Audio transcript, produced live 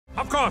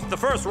course, the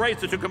first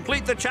racer to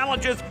complete the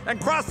challenges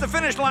and cross the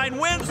finish line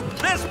wins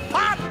this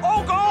pot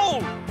of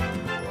gold!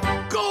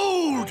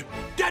 Gold!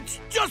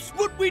 That's just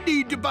what we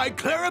need to buy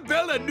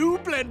Clarabelle a new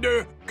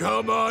blender.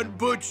 Come on,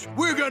 Butch.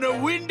 We're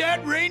gonna win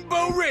that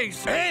rainbow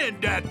race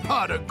and that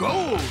pot of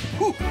gold.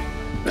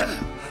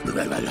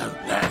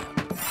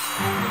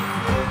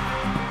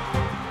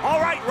 All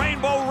right,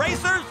 rainbow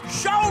racers,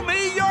 show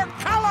me your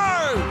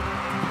colors!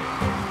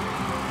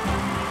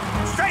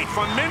 Straight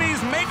from Minnie's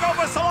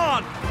Makeover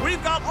Salon,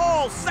 we've got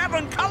all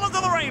 7 colors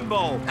of the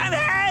rainbow. And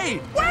hey,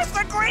 where's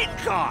the green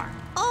car?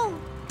 Oh,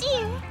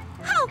 dear.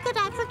 How could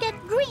I forget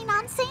green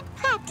on St.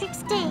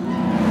 Patrick's Day?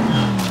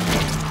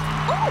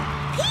 Oh,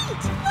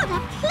 Pete, what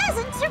a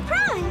pleasant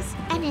surprise.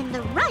 And in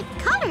the right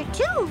color,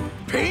 too.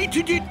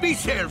 Painted it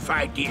myself,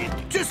 I did.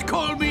 Just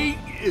call me,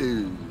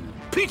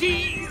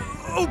 Pity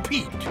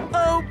O'Pete.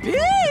 Oh, Pete!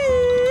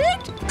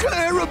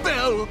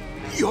 Clarabelle,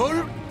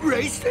 you're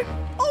racing?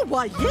 Oh,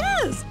 why,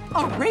 yes!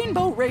 A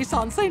rainbow race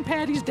on St.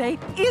 Patty's Day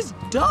is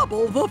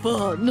double the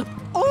fun.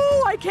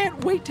 Oh, I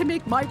can't wait to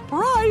make my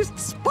prized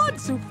spud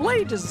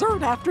souffle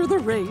dessert after the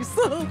race.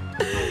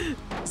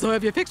 So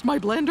have you fixed my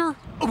blender?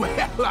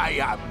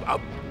 Well,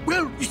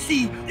 well, you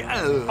see,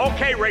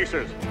 Okay,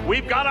 racers,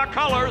 we've got our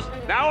colors.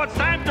 Now it's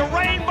time to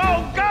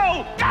rainbow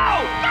go,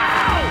 go, go!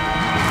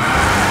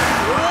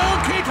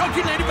 Okay, talk to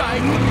you later, bye.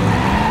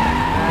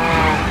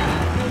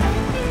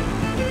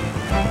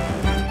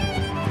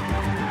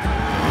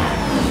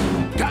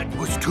 That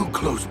was too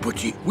close,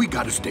 Butchie. We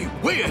gotta stay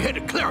way ahead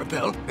of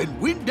Clarabelle and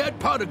win that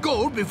pot of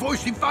gold before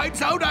she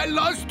finds out I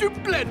lost her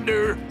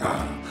blender.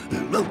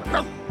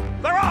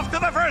 They're off to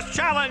the first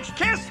challenge,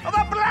 Kiss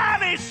the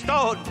Blarney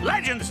Stone.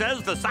 Legend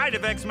says the side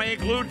effects may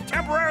include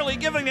temporarily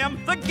giving them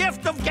the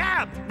gift of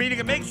gab, meaning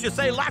it makes you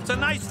say lots of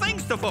nice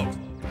things to folks.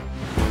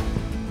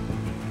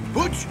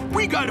 Butch,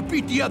 we gotta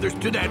beat the others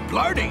to that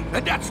Blarney,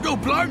 and that's no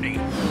Blarney.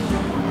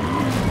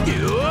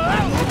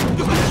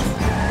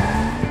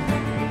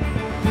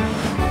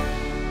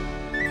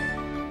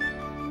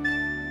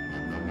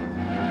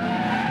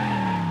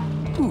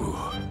 Ooh,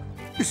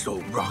 this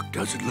old rock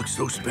doesn't look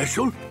so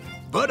special.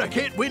 But I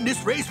can't win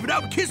this race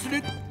without kissing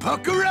it.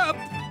 Pucker up.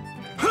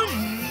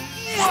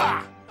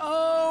 Mwah!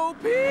 Oh,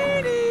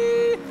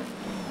 Petey!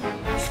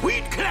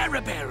 Sweet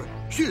Clarabelle.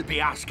 She'll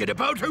be asking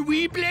about her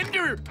wee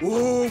blender.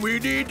 Oh, we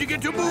need to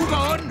get to move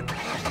on.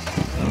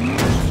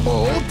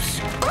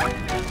 Oops.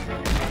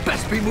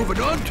 Best be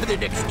moving on to the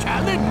next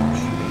challenge.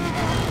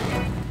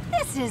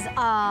 This is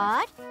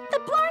odd. The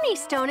Blarney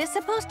Stone is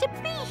supposed to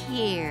be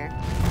here.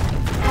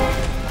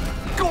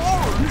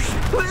 Gosh!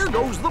 There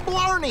goes the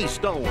Blarney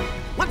Stone.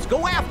 Let's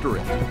go after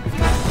it.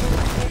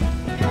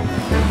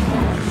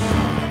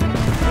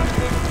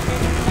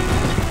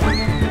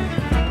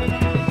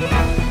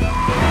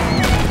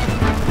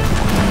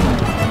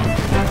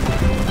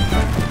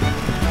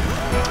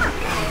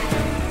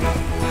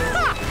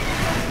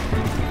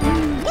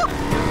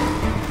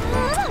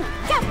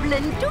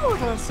 Dublin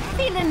Doodles.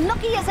 Feeling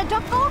lucky as a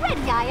duck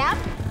already, I am.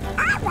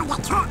 I want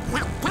to talk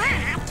like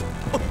that.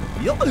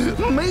 Yup,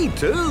 me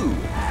too.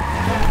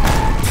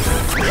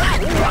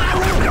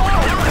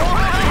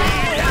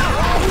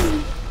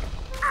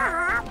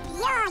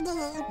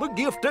 The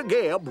gift of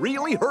gab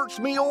really hurts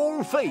me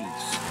old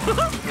face.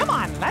 Come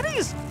on,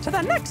 laddies, to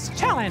the next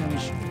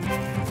challenge.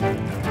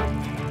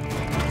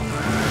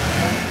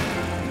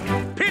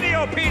 Petey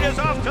O'Pete is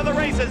off to the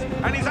races,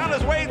 and he's on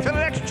his way to the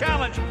next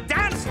challenge.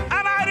 Dance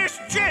an Irish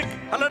jig.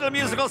 A little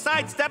musical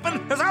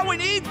sidestepping is all we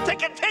need to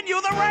continue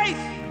the race.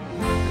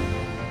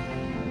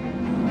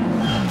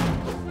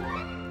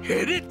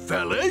 Hit it,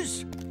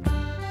 fellas.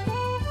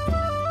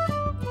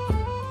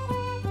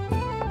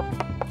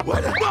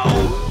 What?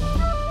 Whoa!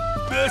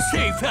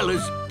 Say,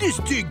 fellas, this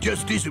jig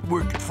just isn't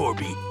working for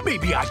me.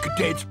 Maybe I could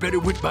dance better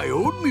with my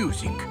own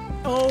music.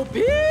 Oh,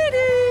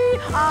 Petey,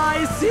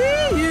 I see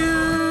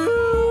you.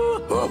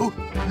 Oh,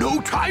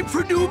 no time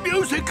for new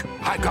music.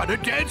 I gotta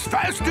dance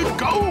fast and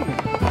go.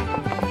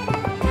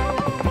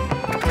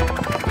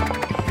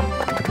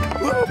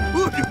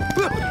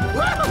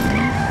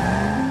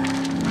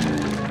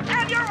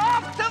 And you're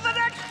off to the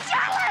next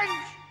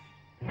challenge!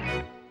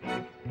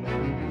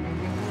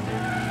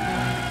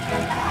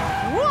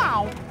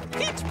 Wow,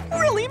 Pete's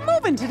really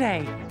moving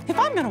today. If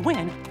I'm gonna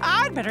win,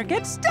 I'd better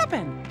get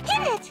stepping.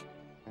 Hit it!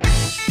 What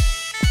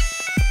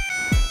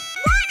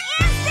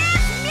is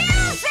this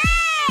music?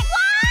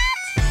 What?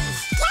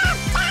 Skip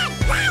that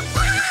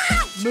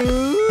rocket!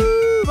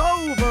 Move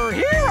over,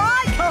 here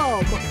I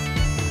come.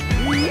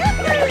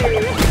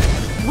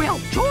 Yippee! Well,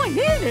 join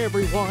in,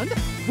 everyone.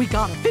 We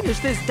gotta finish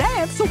this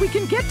dance so we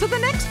can get to the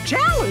next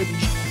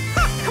challenge.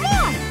 Ha, come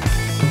on!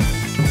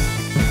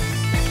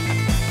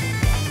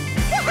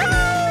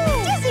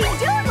 Woohoo! Dizzy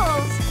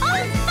Doodles!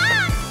 Oh,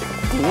 fun!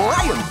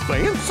 Lion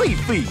fancy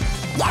feet.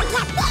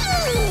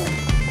 Yippee!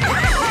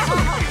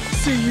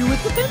 See you at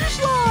the finish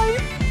line.